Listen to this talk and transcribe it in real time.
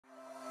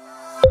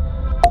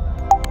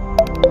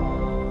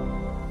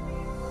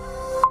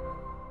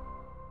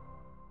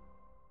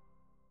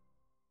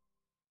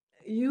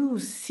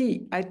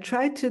see, I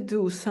try to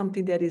do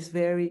something that is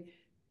very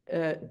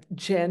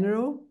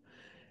general.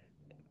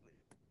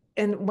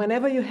 And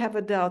whenever you have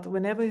a doubt,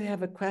 whenever you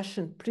have a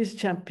question, please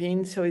jump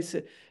in. So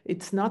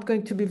it's not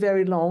going to be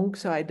very long.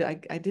 So I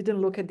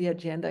didn't look at the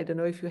agenda. I don't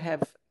know if you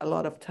have a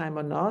lot of time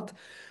or not,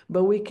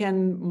 but we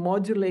can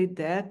modulate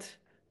that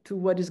to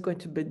what is going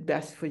to be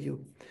best for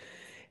you.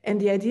 And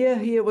the idea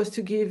here was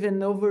to give an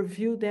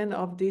overview then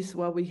of this,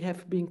 what we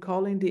have been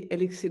calling the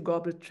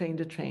ELIXIR-GOBLET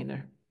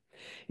Train-the-Trainer.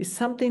 It's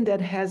something that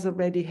has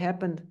already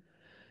happened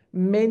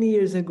many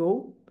years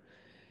ago.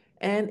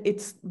 And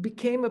it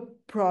became a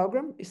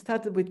program. It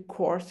started with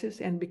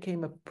courses and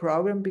became a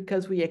program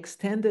because we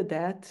extended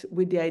that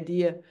with the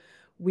idea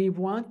we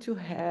want to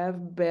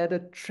have better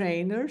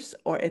trainers,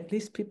 or at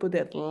least people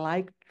that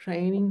like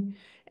training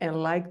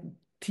and like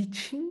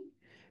teaching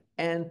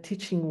and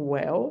teaching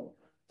well.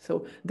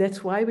 So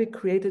that's why we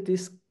created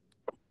this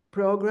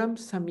program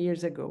some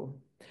years ago.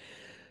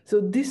 So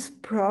this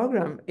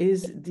program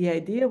the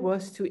idea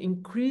was to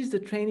increase the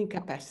training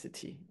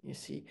capacity, you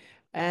see,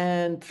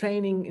 and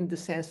training in the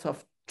sense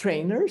of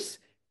trainers,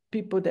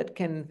 people that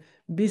can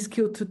be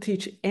skilled to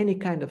teach any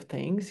kind of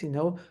things,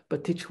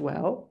 but teach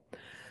well.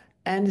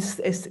 And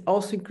it's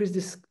also increase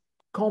this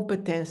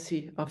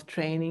competency of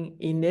training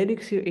in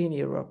ELIXIR in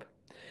Europe.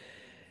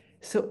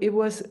 So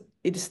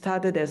it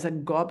started as a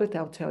goblet,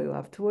 I'll tell you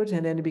afterwards,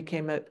 and then it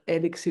became an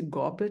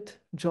ELIXIR-GOBLET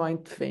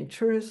joint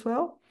venture as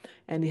well,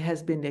 and it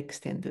has been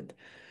extended.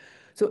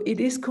 So it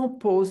is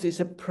composed, it's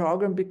a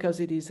program because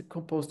it is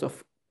composed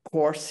of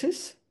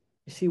courses.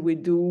 You see, we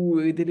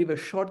deliver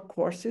short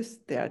courses.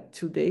 They are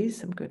 2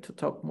 days. I'm going to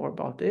talk more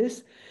about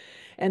this.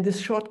 And the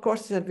short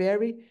courses are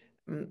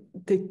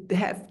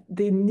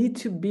they need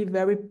to be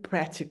very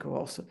practical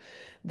also.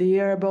 They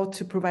are about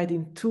to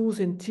providing tools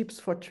and tips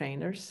for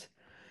trainers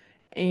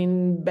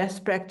in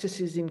best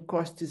practices in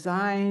course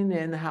design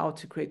and how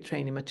to create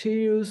training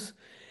materials.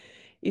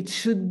 It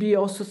should be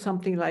also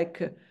something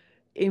like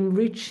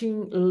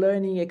enriching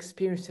learning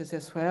experiences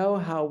as well,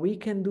 how we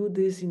can do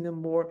this in a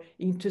more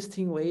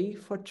interesting way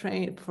for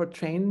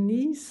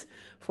trainees,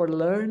 for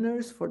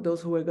learners, for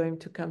those who are going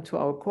to come to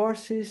our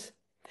courses.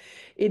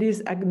 It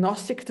is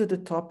agnostic to the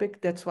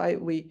topic. That's why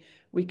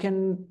we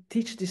can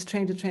teach these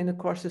train-the-trainer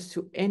courses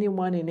to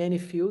anyone in any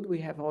field. We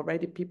have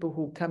already people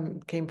who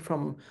came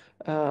from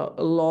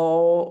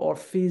law or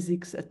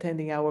physics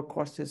attending our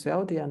course as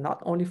well. They are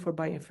not only for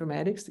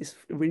bioinformatics, it's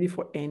really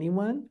for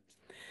anyone.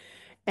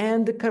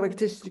 And the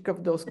characteristic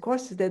of those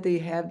courses that they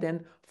have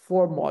then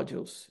 4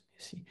 modules.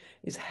 You see,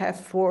 it's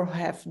 4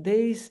 half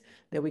days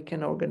that we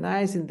can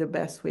organize in the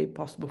best way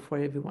possible for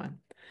everyone.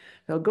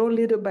 I'll go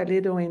little by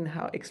little in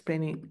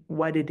explaining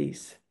what it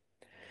is.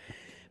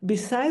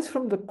 Besides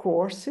from the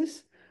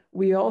courses,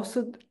 we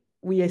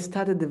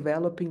started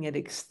developing and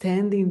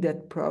extending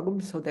that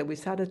program so that we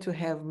started to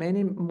have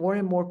more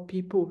and more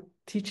people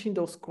teaching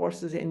those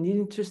courses and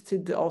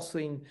interested also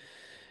in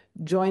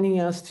joining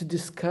us to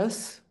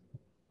discuss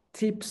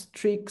tips,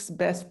 tricks,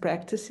 best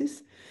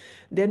practices.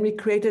 Then we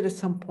created at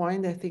some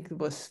point, I think it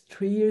was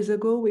 3 years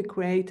ago, we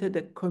created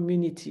a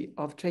community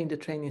of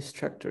train-the-train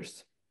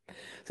instructors.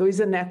 So it's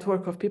a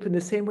network of people in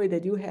the same way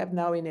that you have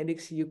now in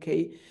ELIXIR-UK,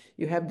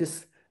 you have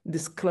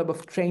this club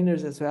of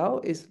trainers as well.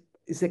 Is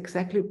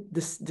exactly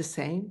the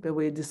same, but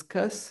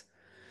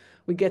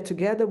we get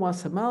together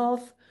once a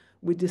month,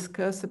 we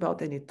discuss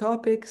about any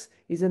topics.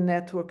 It's a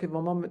network of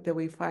a moment that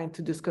we find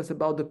to discuss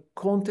about the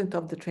content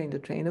of the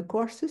train-the-trainer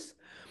courses,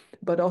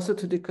 but also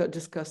to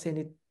discuss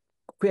any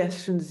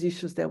questions,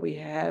 issues that we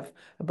have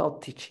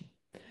about teaching.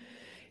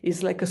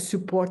 It's like a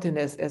supporting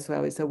as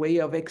well. It's a way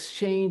of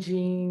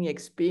exchanging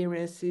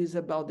experiences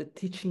about the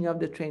teaching of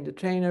the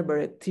train-the-trainer,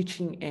 but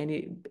teaching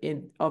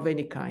of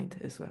any kind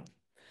as well.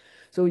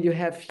 So you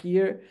have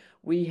here,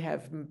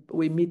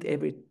 we meet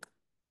every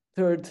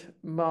 3rd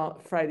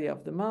Friday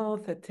of the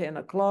month at 10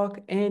 o'clock.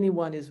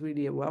 Anyone is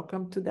really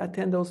welcome to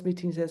attend those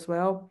meetings as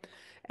well.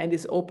 And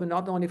it's open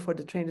not only for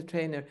the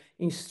train-the-trainer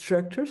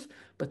instructors,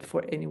 but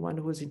for anyone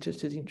who is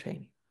interested in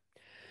training.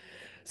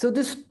 So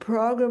this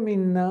program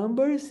in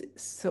numbers,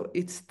 so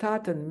it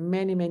started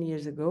many, many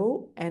years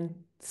ago. And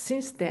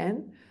since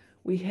then,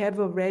 we have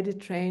already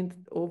trained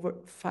over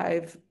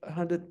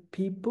 500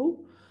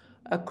 people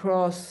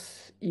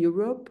across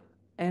Europe,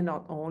 and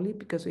not only,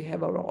 because we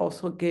have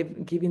also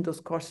giving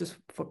those courses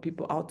for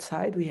people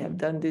outside. We have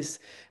done this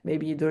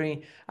maybe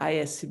during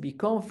ISCB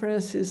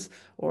conferences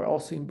or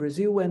also in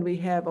Brazil, when we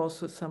have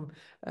also some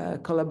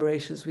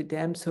collaborations with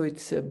them. So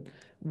it's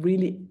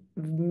really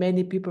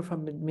many people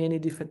from many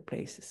different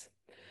places.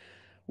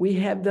 We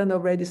have done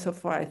already so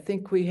far, I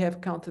think we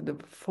have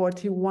counted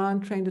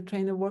 41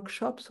 train-the-trainer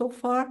workshops so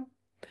far.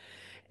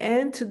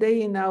 And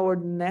today in our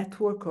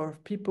network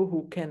of people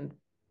who can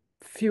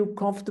feel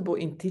comfortable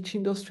in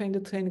teaching those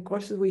train-the-trainer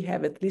courses, we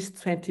have at least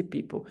 20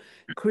 people.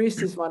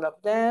 Chris is one of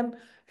them.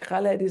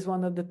 Khaled is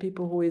one of the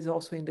people who is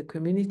also in the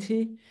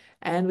community.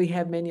 And we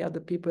have many other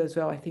people as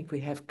well. I think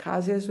we have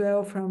Kazi as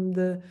well from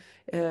the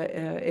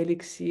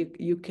ELIXIR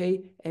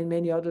UK, and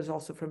many others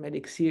also from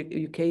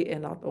ELIXIR UK,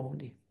 and not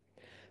only.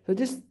 So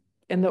this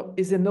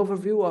is an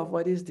overview of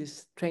what is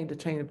this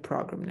Train-the-Trainer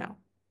program now.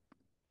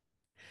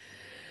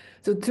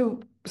 So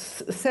to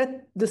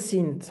set the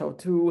scene, so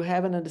to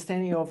have an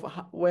understanding of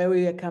where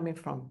we are coming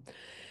from,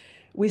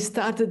 we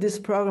started this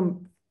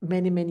program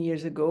many, many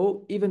years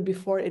ago, even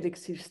before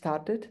ELIXIR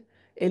started.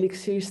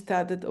 ELIXIR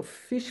started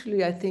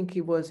officially, I think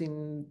it was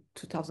in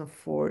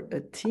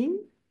 2014,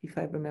 if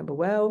I remember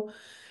well.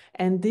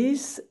 And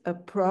this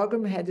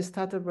program had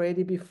started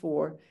already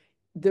before,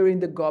 during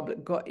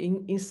the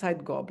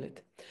inside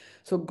Goblet.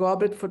 So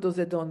Goblet, for those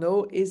that don't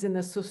know, is an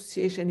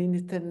association, an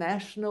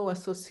international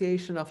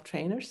association of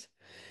trainers.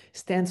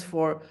 Stands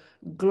for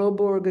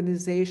Global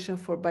Organization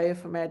for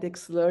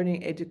Bioinformatics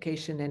Learning,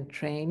 Education, and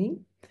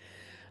Training.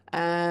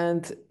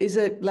 And is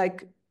it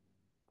like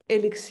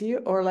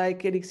ELIXIR or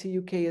like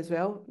ELIXIR UK as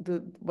well,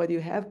 what you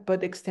have,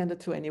 but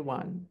extended to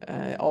anyone,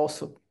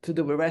 also to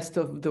the rest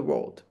of the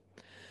world.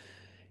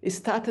 It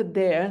started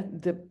there,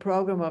 the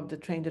program of the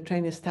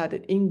Train-the-Trainer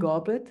started in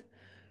Goblet,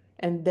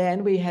 and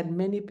then we had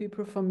many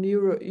people from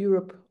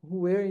Europe who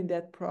were in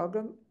that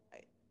program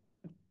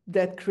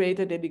that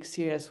created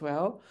ELIXIR as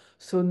well.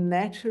 So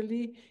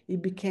naturally,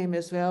 it became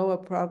as well a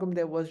program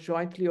that was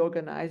jointly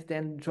organized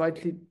and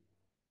jointly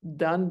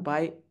done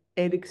by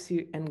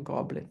ELIXIR and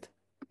Goblet.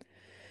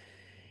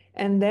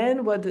 And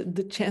then what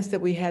the chance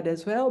that we had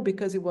as well,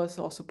 because it was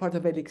also part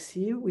of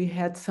ELIXIR, we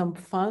had some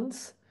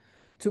funds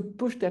to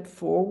push that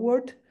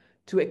forward,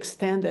 to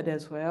extend it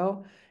as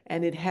well.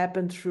 And it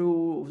happened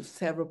through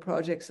several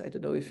projects. I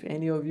don't know if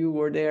any of you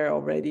were there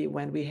already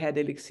when we had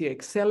ELIXIR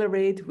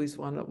Accelerate, with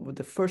one of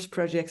the first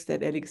projects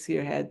that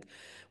ELIXIR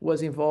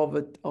was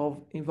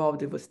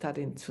involved. It was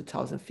started in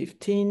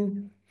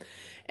 2015.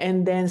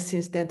 And then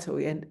since then, so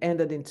we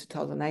ended in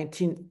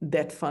 2019,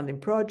 that funding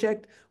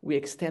project. We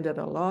extended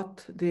a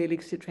lot the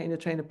ELIXIR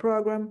Train-the-Trainer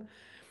program.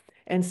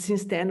 And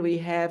since then, we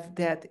have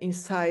that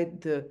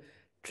inside the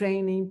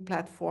training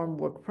platform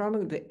work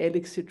program, the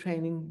ELIXIR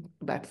training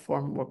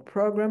platform work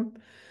program,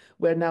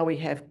 where now we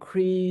have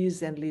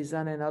Chris and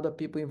Lisanne and other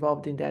people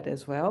involved in that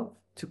as well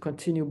to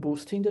continue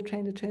boosting the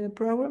Train-the-Trainer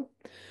program.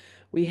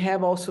 We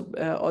have also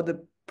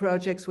other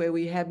projects where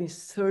we have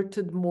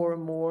inserted more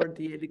and more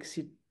the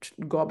ELIXIR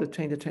Goblet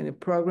Train-the-Trainer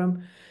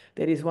program.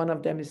 That is one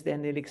of them is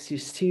then ELIXIR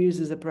Steers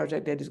is a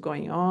project that is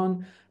going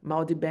on.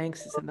 Maldi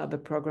Banks is another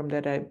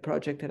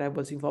project that I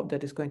was involved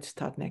that is going to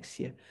start next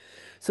year.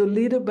 So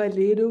little by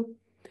little,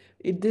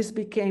 this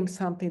became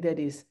something that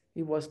it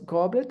was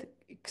Goblet,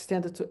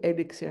 extended to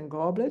ELIXIR and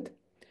Goblet,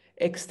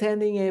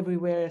 extending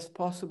everywhere as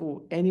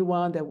possible.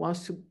 Anyone that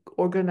wants to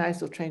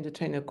organize or train the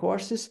trainer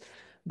courses,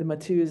 the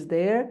material is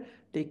there.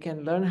 They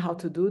can learn how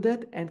to do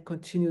that and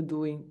continue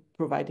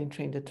providing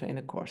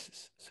train-the-trainer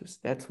courses. So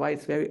that's why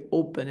it's very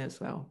open as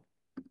well.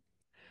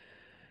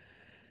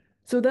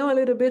 So now a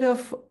little bit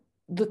of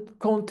the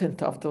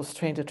content of those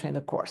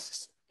train-the-trainer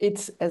courses.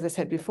 It's, as I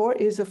said before,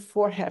 is a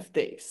 4 half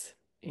days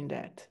in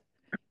that.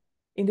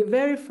 In the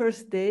very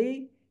first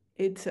day,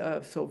 it's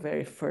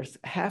very first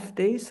half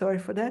day, sorry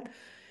for that.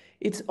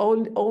 It's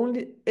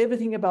only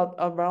everything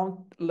around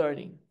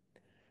learning.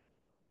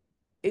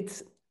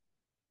 It's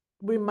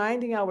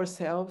reminding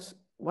ourselves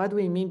what do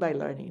we mean by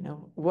learning,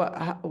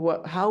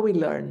 how we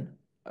learn,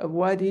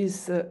 how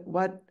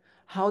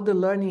the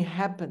learning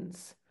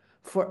happens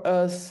for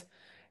us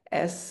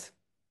as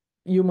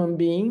human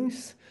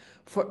beings,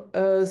 for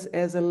us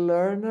as a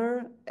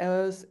learner,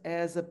 us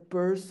as a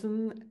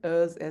person,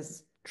 us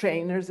as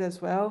trainers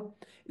as well,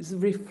 is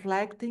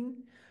reflecting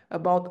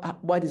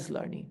about what is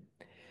learning,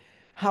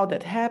 how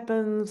that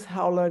happens,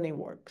 how learning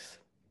works.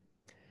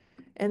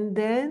 And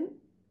then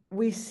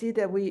we see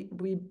that we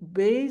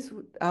base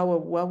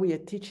what we are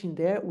teaching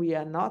there. We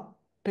are not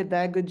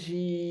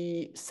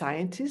pedagogy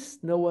scientists.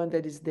 No one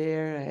that is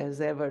there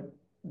has ever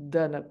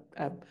done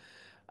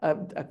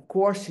a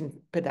course in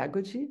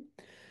pedagogy.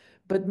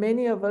 But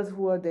many of us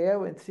who are there,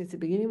 since the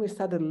beginning, we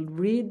started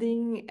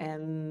reading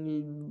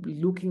and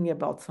looking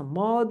about some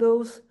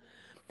models.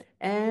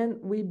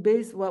 And we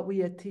base what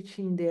we are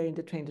teaching there in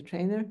the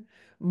Train-the-Trainer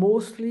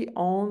mostly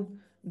on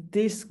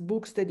these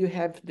books that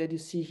you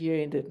see here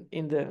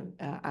in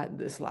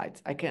the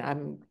slides. I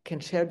can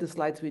share the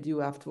slides with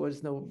you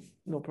afterwards. No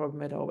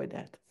problem at all with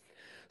that.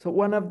 So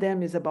one of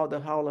them is about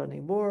how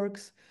learning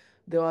works.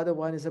 The other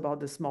one is about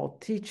the small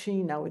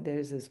teaching. Now there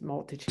is a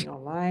small teaching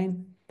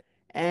online.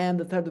 And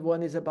the third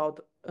one is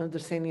about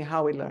understanding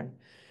how we learn.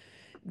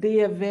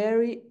 They are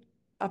very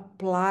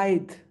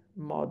applied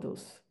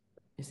models,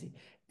 you see.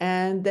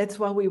 And that's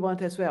what we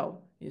want as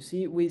well. You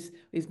see,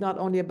 it's not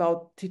only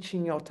about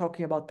teaching or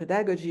talking about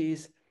pedagogy,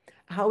 it's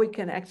how we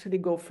can actually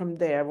go from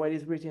there, what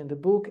is written in the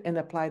book, and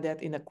apply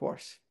that in a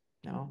course.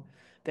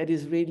 That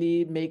is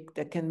really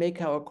that can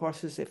make our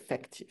courses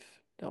effective.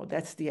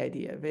 That's the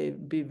idea.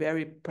 Be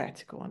very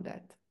practical on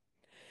that.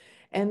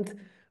 And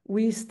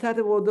we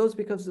started all those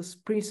because those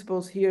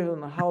principles here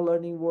on how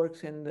learning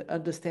works and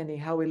understanding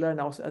how we learn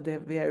also, they're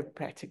very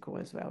practical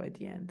as well at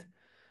the end.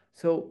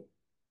 So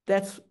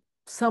that's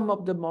some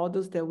of the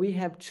models that we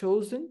have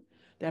chosen.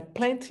 There are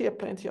plenty of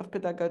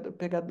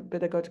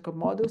pedagogical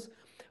models.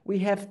 We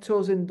have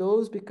chosen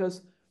those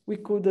because we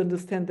could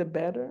understand them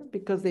better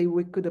because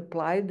we could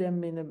apply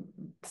them in a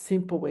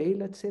simple way,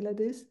 let's say like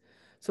this.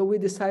 So we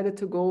decided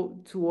to go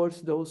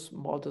towards those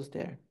models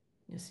there,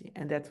 you see,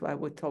 and that's why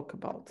we talk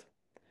about.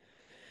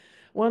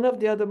 One of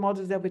the other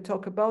models that we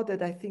talk about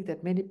that I think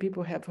that many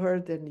people have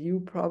heard, and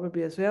you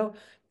probably as well,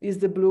 is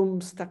the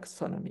Bloom's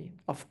taxonomy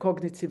of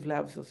cognitive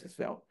levels as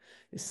well.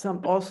 It's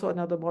also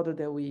another model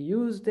that we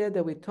use there,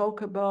 that we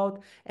talk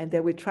about, and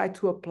that we try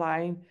to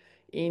apply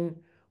in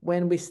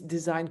when we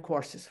design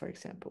courses, for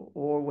example,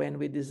 or when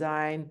we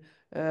design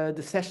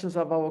the sessions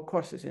of our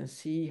courses and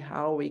see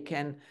how we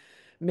can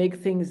make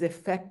things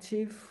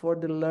effective for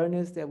the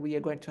learners that we are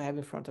going to have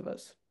in front of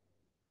us.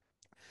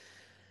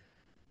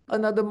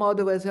 Another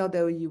model as well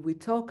that we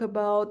talk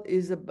about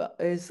is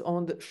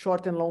on the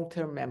short and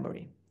long-term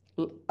memory.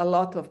 A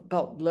lot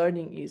about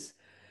learning is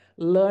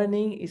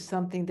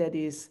something that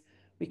is,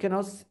 we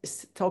cannot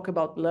talk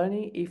about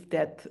learning if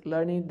that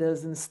learning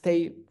doesn't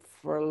stay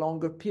for a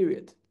longer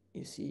period.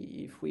 You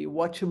see, if we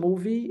watch a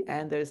movie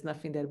and there's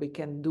nothing that we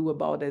can do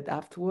about it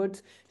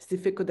afterwards, it's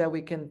difficult that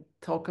we can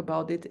talk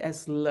about it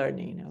as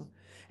learning, you know.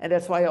 And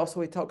that's why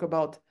also we talk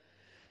about,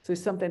 so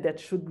it's something that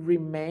should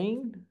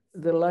remain.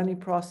 The learning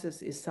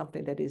process is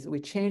something that is, we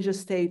change a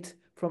state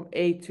from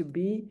A to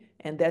B,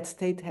 and that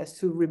state has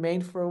to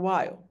remain for a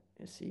while,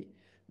 you see.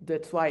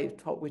 That's why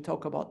we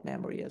talk about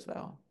memory as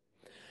well.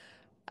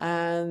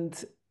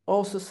 And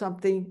also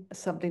something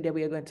that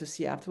we are going to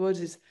see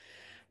afterwards is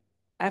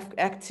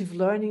active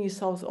learning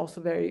is also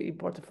very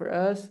important for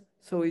us.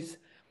 So it's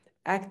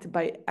active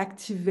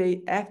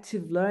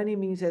learning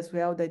means as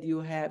well that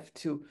you have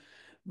to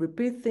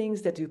repeat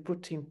things, that you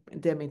put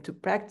them into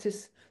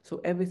practice.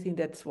 So everything,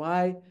 that's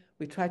why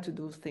we try to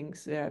do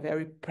things that are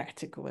very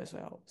practical as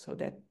well, so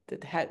that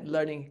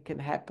learning can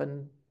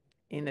happen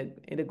in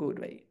a good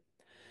way.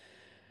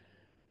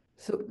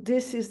 So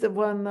this is the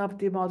one of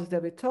the models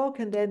that we talk,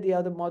 and then the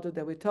other model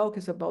that we talk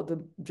is about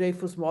the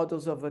Dreyfus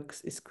models of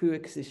skill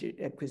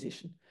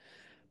acquisition.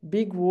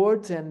 Big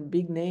words and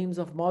big names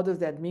of models,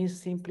 that means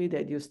simply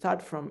that you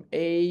start from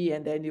A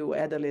and then you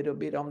add a little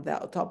bit on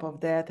top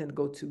of that and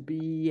go to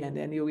B, and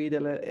then you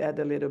add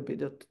a little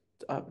bit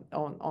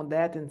on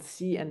that and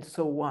C, and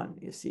so on.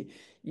 You see,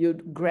 you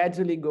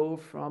gradually go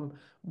from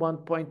one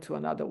point to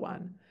another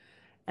one.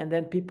 And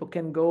then people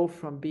can go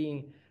from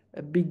being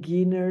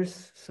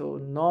beginners, so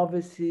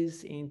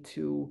novices,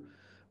 into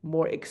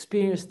more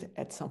experienced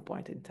at some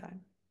point in time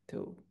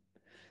to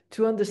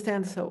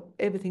understand, so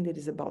everything that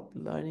is about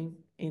learning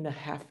in a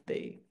half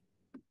day.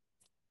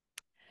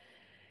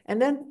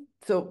 And then,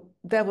 so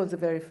that was the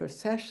very first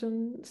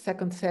session.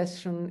 Second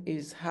session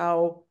is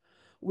how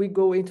we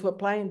go into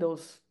applying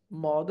those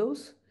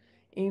models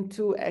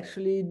into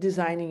actually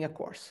designing a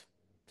course.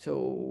 So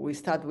we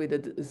start with the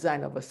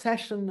design of a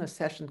session. A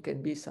session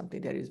can be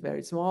something that is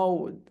very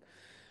small,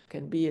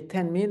 can be a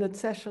 10-minute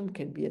session,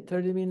 can be a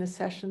 30-minute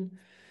session.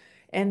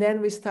 And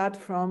then we start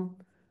from,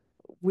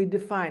 we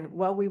define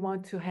what we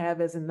want to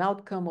have as an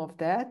outcome of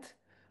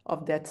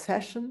that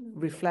session,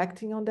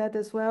 reflecting on that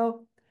as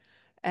well.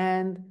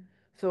 And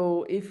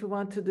so if we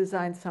want to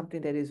design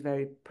something that is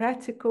very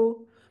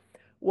practical,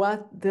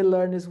 what the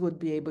learners would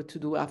be able to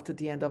do after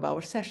the end of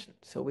our session.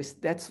 So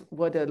that's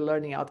what the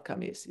learning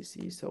outcome is, you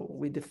see. So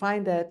we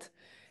define that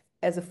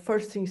as a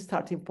first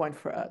starting point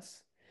for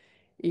us.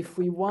 If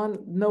we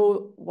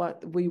know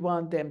what we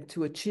want them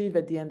to achieve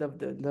at the end of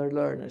the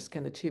learners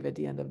can achieve at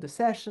the end of the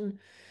session,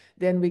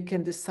 then we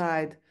can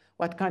decide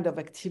what kind of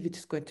activity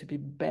is going to be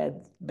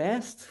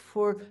best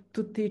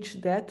to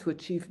teach that, to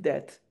achieve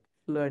that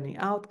learning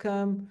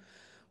outcome.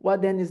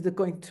 What then is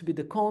going to be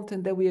the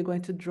content that we are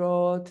going to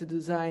draw, to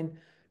design,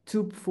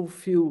 to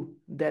fulfill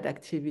that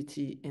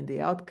activity in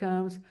the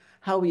outcomes,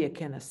 how we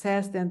can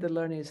assess then the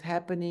learning is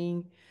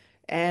happening,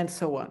 and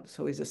so on.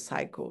 So it's a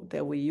cycle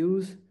that we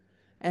use,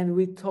 and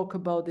we talk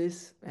about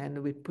this,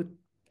 and we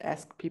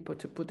ask people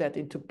to put that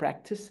into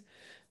practice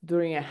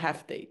during a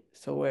half day.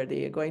 So where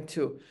they are going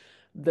to,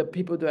 the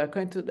people that are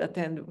going to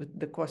attend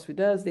the course with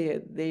us,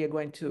 they are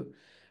going to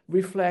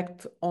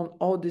reflect on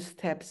all the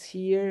steps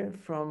here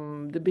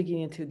from the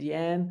beginning to the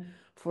end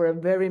for a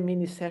very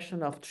mini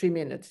session of 3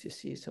 minutes, you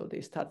see. So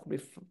they start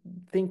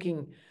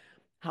thinking,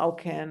 how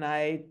can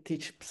I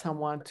teach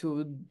someone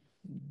to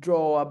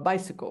draw a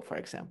bicycle, for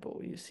example,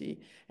 you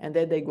see? And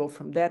then they go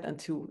from that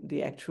until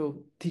the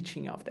actual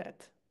teaching of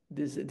that,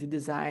 the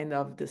design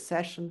of the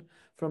session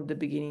from the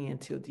beginning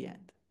until the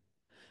end.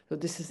 So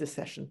this is the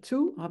session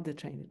 2 of the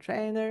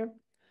Train-the-Trainer.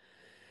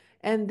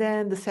 And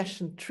then the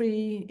session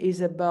 3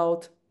 is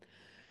about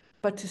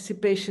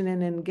participation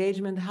and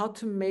engagement, how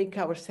to make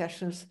our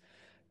sessions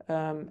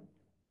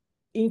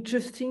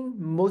interesting,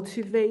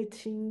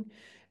 motivating,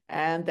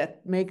 and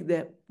that make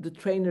the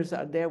trainers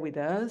are there with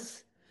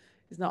us.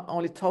 It's not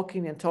only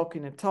talking and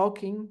talking and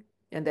talking,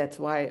 and that's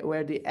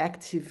where the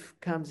active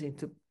comes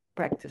into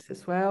practice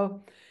as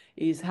well,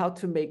 is how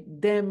to make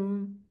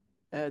them,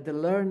 the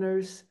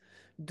learners,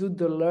 do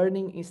the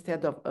learning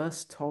instead of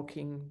us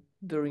talking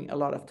during a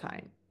lot of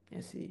time,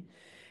 you see.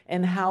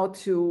 And how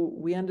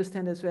we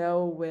understand as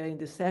well where in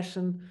the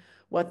session,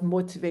 what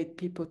motivates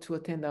people to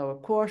attend our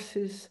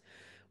courses,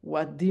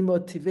 what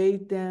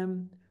demotivate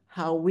them,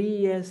 how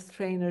we as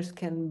trainers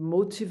can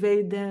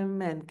motivate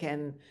them and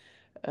can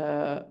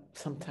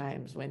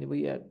sometimes when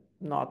we are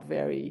not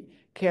very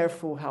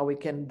careful, how we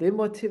can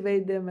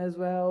demotivate them as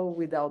well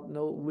without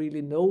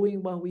really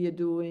knowing what we are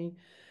doing.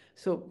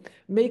 So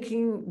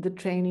making the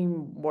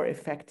training more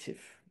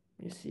effective,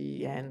 you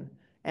see, and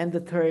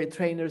the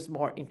trainers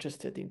more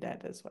interested in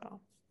that as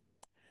well.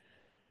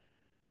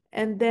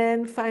 And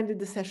then finally,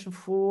 the session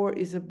 4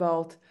 is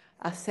about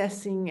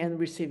assessing and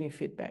receiving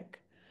feedback.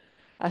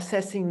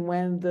 Assessing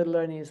when the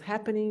learning is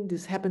happening.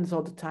 This happens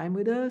all the time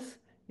with us.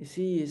 You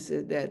see, is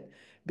that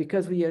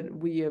because we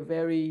are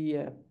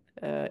very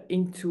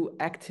into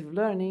active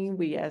learning,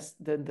 we ask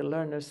the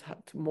learners how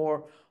to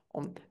more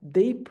on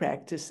they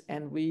practice,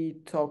 and we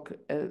talk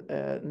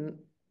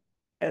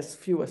as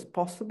few as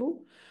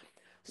possible.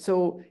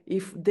 So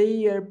if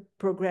they are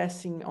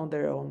progressing on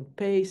their own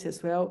pace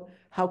as well,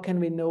 how can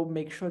we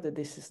make sure that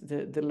this is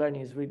the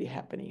learning is really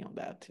happening on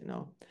that, you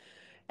know?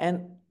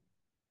 And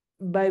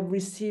by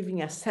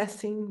receiving,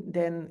 assessing,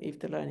 then if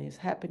the learning is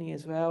happening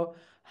as well,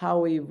 how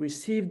we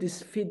receive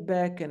this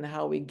feedback and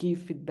how we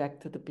give feedback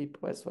to the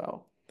people as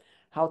well.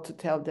 How to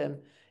tell them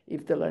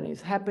if the learning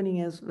is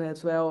happening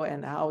as well,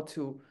 and how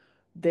to,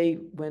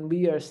 when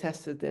we are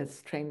assessed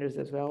as trainers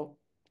as well,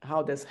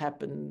 how this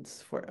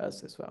happens for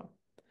us as well.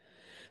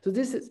 So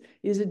this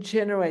is a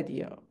general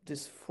idea,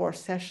 these 4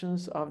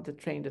 sessions of the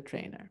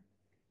Train-the-Trainer.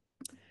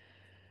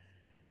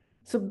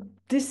 So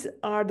these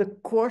are the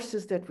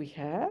courses that we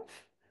have.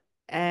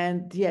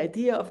 And the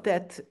idea of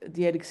that,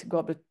 the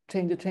ELIXIR-GOBLET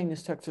Train-the-Trainer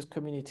instructors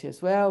community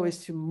as well, is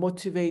to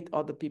motivate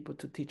other people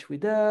to teach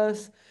with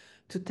us,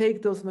 to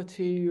take those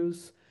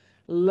materials,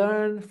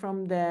 learn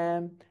from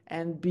them,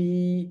 and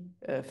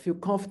feel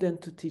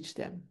confident to teach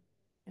them,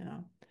 you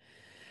know.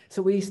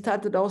 So we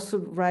started also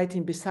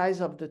writing, besides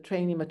of the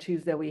training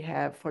materials that we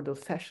have for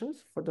those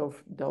sessions, for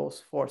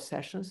those 4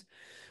 sessions,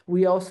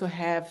 we also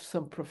have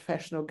some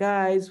professional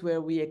guides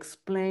where we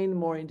explain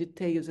more in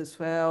details as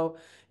well,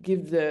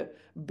 give the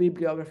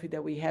bibliography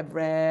that we have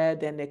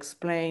read and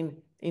explain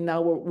in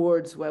our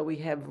words what we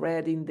have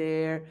read in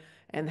there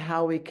and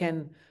how we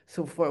can,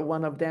 so for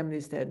one of them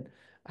is that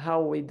how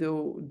we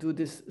do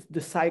this, the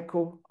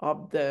cycle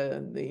of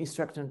the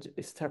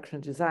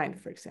instruction design,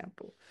 for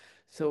example.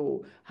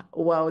 So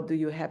what do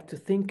you have to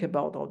think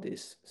about all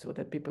this so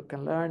that people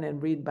can learn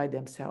and read by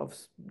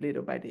themselves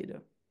little by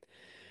little?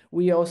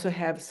 We also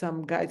have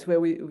some guides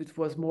where it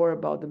was more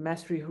about the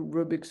mastery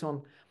rubrics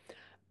on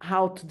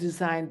how to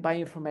design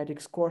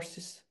bioinformatics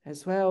courses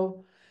as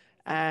well,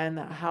 and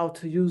how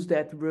to use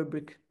that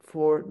rubric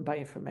for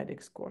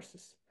bioinformatics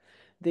courses.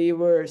 They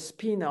were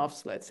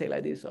spin-offs, let's say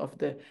like this, of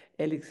the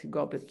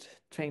ELIXIR-GOBLET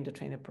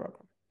Train-the-Trainer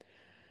program.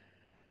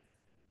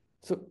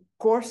 So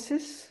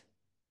courses,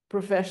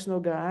 professional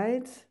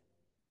guides,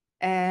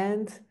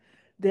 and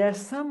there are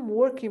some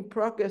work in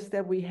progress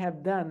that we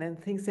have done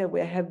and things that we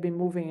have been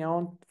moving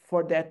on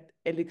for that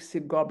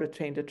ELIXIR-GOBLET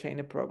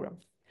Train-the-Trainer program.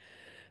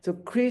 So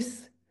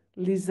Chris,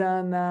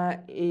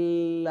 Lizana,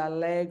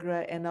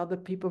 Allegra, and other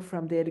people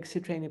from the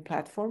ELIXIR training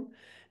platform,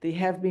 they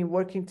have been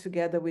working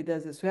together with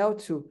us as well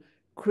to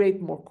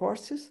create more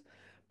courses,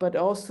 but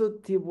also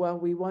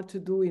what we want to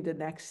do in the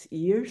next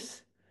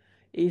years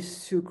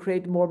is to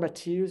create more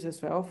materials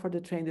as well for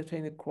the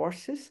Train-the-Trainer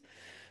courses,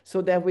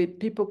 so that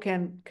people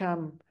can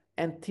come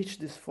and teach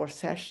these 4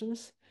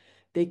 sessions.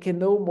 They can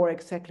know more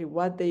exactly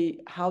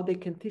how they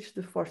can teach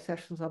the 4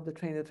 sessions of the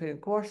Train-the-Trainer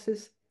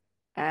courses,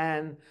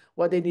 and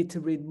what they need to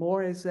read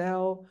more as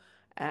well,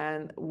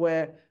 and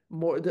where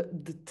more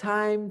the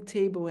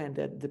timetable and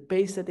the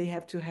pace that they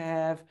have to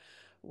have,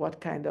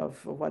 what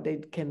they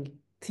can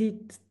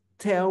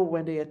tell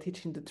when they are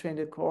teaching the train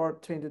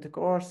the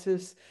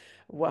courses,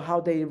 how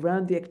they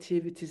run the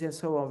activities, and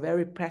so on.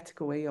 Very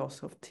practical way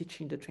also of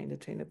teaching the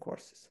trainer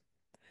courses.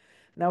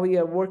 Now we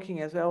are working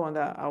as well on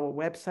our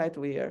website.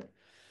 We are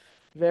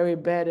very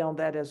bad on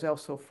that as well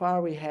so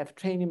far. We have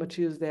training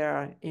materials that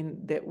are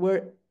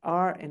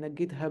in a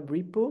GitHub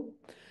repo.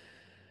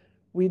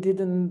 We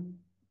didn't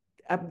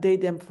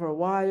update them for a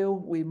while.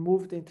 We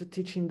moved into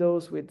teaching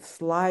those with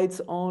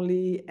slides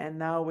only, and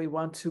now we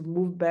want to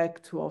move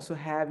back to also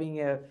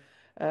having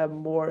a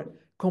more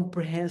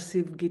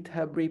comprehensive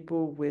GitHub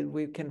repo where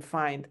we can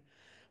find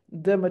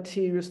the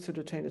materials to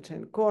the trainer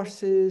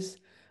courses,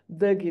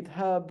 the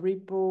GitHub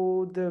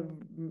repo,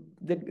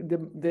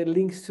 the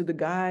links to the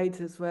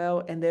guides as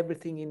well, and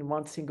everything in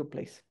one single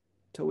place.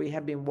 So we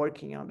have been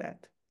working on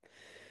that.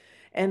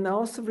 And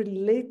also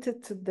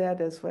related to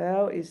that as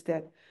well is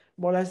that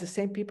more or less the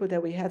same people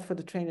that we had for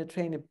the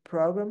trainer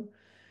program,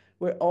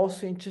 we're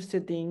also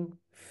interested in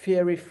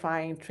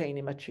verifying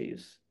training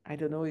materials. I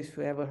don't know if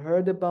you ever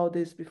heard about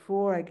this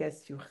before. I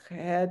guess you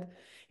had.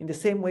 In the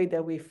same way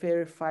that we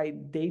verify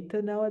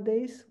data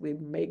nowadays, we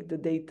make the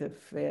data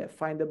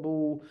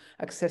findable,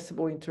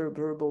 accessible,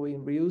 interpretable,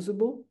 and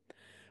reusable.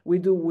 We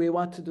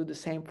want to do the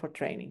same for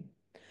training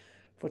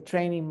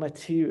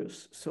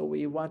materials. So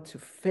we want to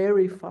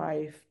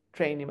verify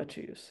training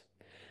materials.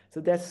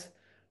 So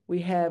we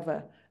have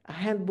a a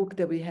handbook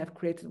that we have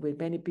created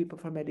with many people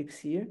from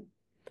ELIXIR.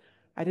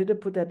 I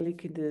didn't put that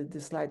link in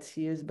the slides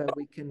here, but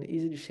we can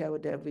easily share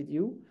that with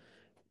you.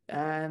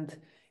 And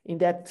in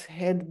that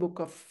handbook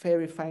of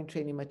verifying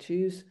training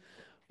materials,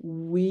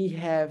 we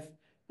have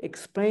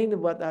explained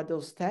what are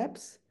those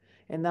steps.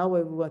 And now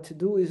what we want to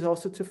do is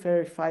also to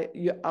verify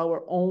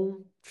our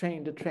own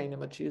the trainer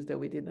materials that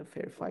we didn't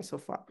verify so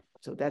far.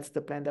 So that's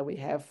the plan that we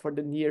have for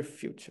the near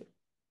future.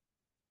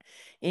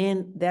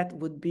 And that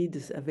would be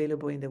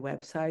available in the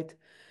website,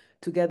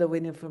 together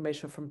with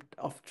information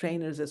of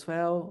trainers as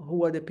well,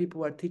 who are the people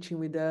who are teaching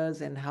with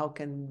us and how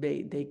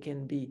they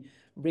can be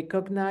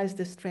recognized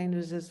as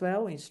trainers as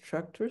well,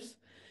 instructors.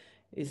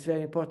 It's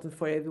very important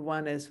for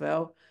everyone as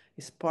well.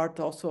 It's part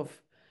also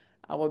of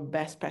our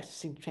best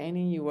practice in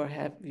training. You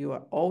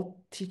are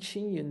all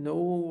teaching, you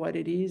know what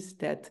it is,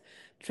 that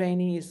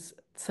training is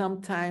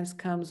sometimes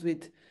comes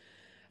with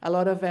a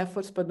lot of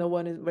efforts, but no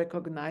one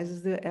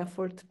recognizes the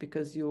effort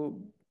because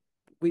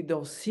we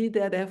don't see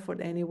that effort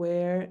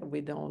anywhere.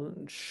 We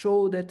don't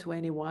show that to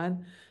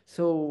anyone.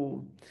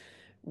 So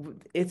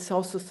it's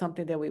also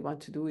something that we want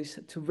to do, is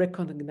to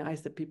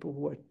recognize the people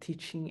who are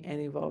teaching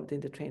and involved in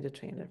the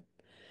trainer.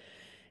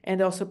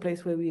 And also a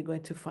place where we're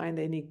going to find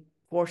any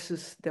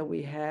courses that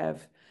we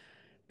have,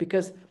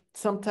 because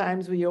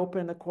sometimes we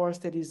open a course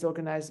that is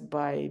organized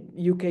by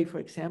UK, for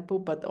example,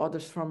 but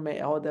others from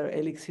other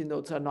ELIXIR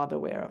nodes are not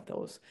aware of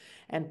those.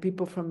 And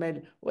people from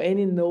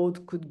any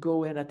node could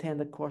go and attend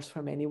a course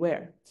from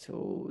anywhere.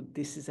 So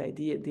this is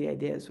the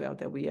idea as well,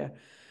 that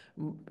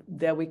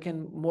we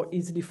can more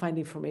easily find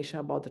information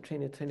about the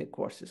trainer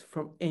courses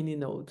from any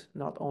node,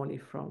 not only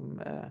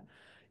from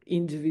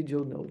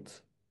individual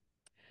nodes.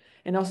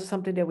 And also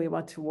something that we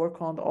want to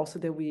work on, also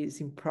that is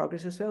in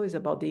progress as well, is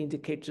about the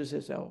indicators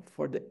as well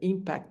for the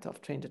impact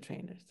of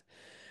trainers.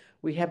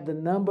 We have the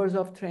numbers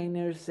of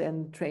trainers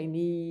and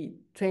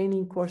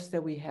training courses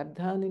that we have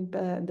done in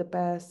the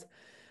past,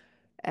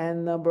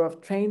 and number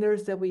of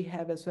trainers that we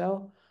have as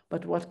well.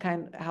 But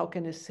how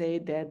can you say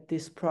that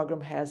this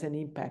program has an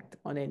impact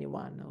on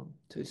anyone? No?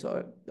 So it's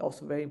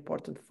also very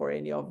important for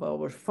any of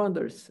our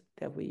funders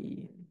that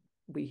we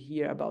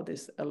hear about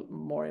this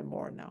more and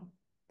more now.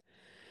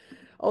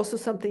 Also,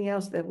 something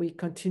else that we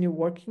continue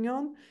working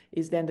on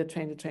is then the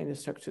trainer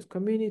structures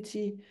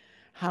community,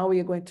 how we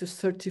are going to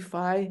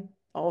certify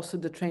also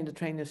the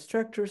trainer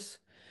structures,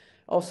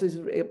 also is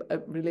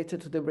related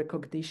to the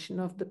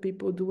recognition of the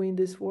people doing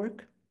this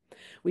work.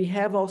 We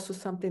have also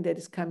something that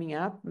is coming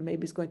up,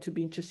 maybe it's going to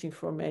be interesting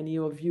for many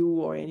of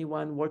you or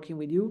anyone working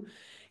with you,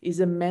 is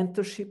a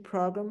mentorship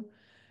program,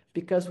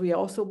 because we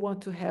also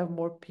want to have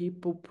more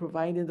people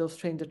providing those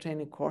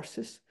training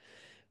courses.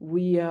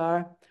 We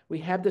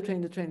have the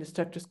trainer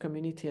structures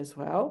community as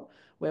well,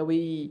 where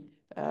we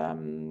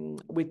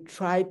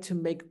try to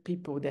make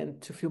people then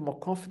to feel more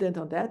confident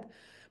on that,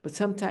 but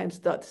sometimes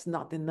that's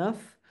not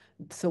enough.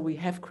 So we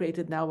have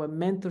created now a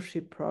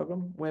mentorship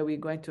program where we're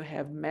going to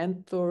have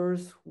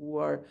mentors who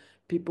are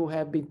people who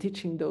have been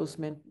teaching those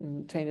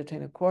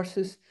trainer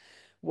courses,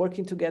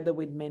 working together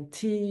with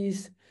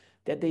mentees,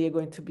 that they are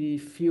going to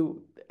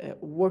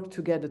work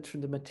together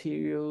through the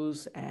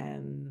materials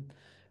and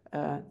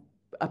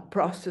a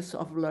process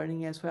of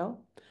learning as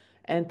well,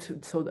 and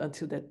so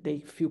until that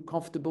they feel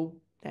comfortable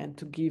and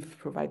to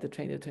provide the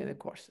trainer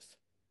courses.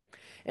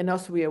 And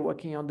also we are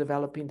working on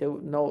developing the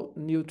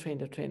new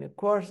trainer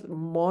course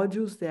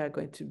modules that are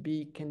going to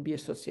can be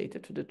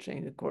associated to the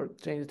trainer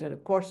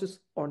courses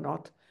or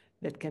not,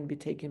 that can be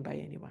taken by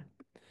anyone.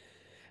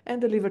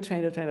 And deliver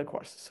trainer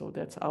courses. So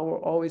that's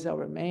always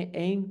our main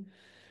aim,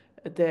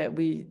 that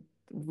to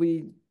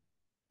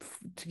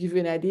give you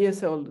an idea.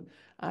 So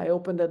I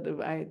opened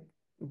that,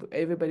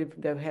 everybody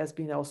that has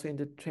been also in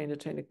the trainer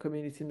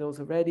community knows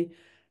already,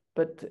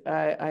 but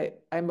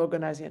I'm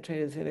organizing a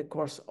trainer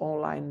course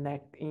online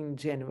in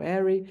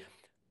January,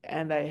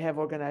 and I have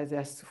organized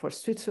that for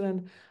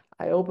Switzerland.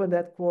 I opened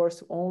that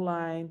course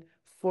online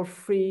for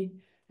free,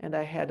 and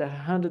I had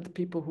 100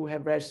 people who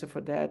have registered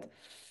for that.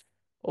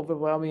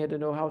 Overwhelming, I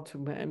don't know how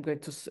to, I'm going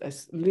to,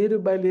 little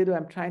by little,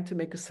 I'm trying to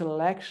make a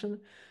selection,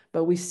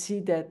 but we see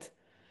that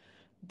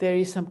there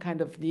is some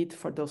kind of need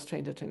for those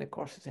trainer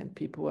courses, and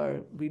people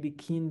are really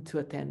keen to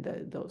attend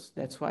those.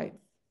 That's why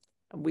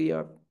we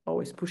are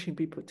always pushing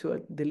people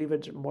to deliver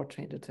more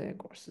trainer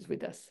courses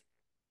with us.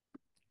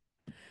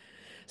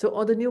 So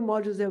on the new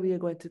modules that we are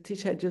going to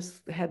teach, I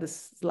just had a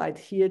slide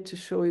here to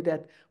show you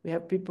that we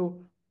have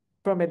people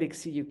from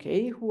ELIXIR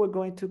UK who are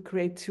going to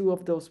create 2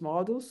 of those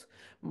modules.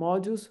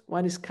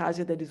 One is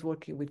Kasia, that is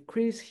working with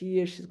Chris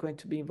here. She's going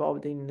to be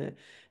involved in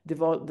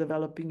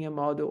developing a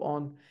model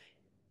on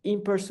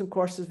in-person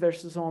courses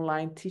versus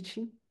online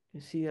teaching.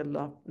 You see a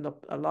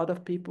lot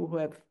of people who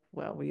have,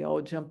 well, we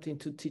all jumped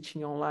into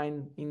teaching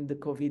online in the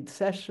COVID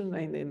session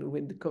and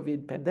with the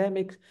COVID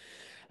pandemic.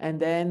 And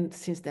then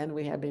since then,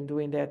 we have been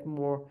doing that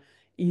more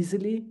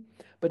easily,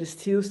 but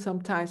still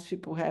sometimes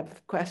people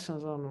have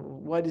questions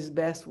on what is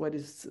best, what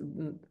is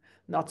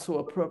not so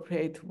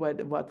appropriate,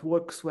 what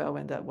works well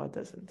and what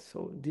doesn't.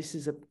 So this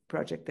is a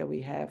project that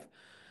we have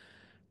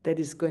that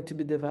is going to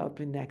be developed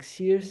in next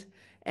years.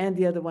 And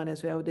the other one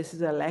as well, this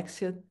is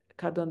Alexia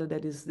Cardona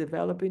that is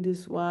developing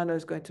this one, or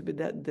is going to be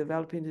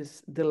developing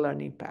the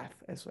learning path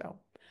as well.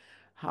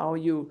 How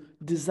you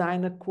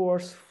design a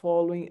course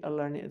following a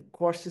learning,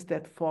 courses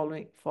that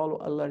follow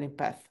a learning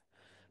path.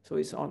 So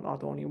it's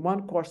not only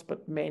one course,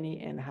 but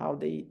many, and how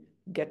they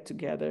get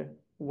together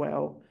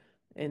well,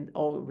 and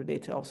all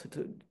related also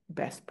to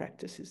best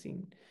practices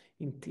in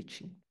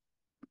teaching.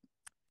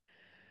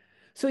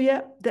 So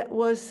yeah, that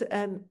was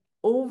an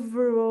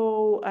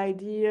overall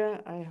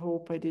idea. I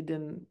hope I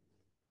didn't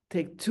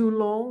take too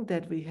long,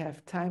 that we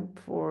have time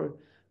for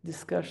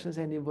discussions,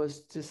 and it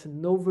was just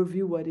an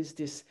overview. What is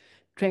this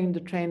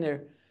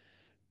Train-the-Trainer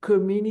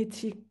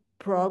community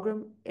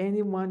program?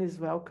 Anyone is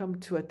welcome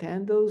to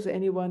attend those.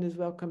 Anyone is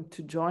welcome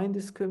to join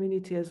this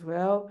community as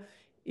well.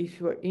 If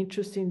you are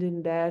interested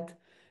in that,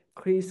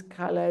 Chris,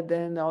 Khaled,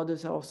 and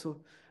others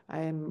also, I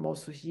am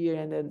also here,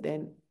 and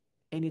then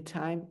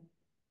anytime,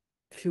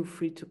 feel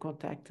free to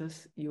contact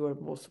us. You are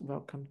most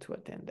welcome to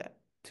attend that,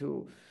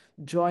 to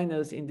join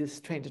us in this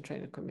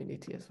Train-the-Trainer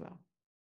community as well.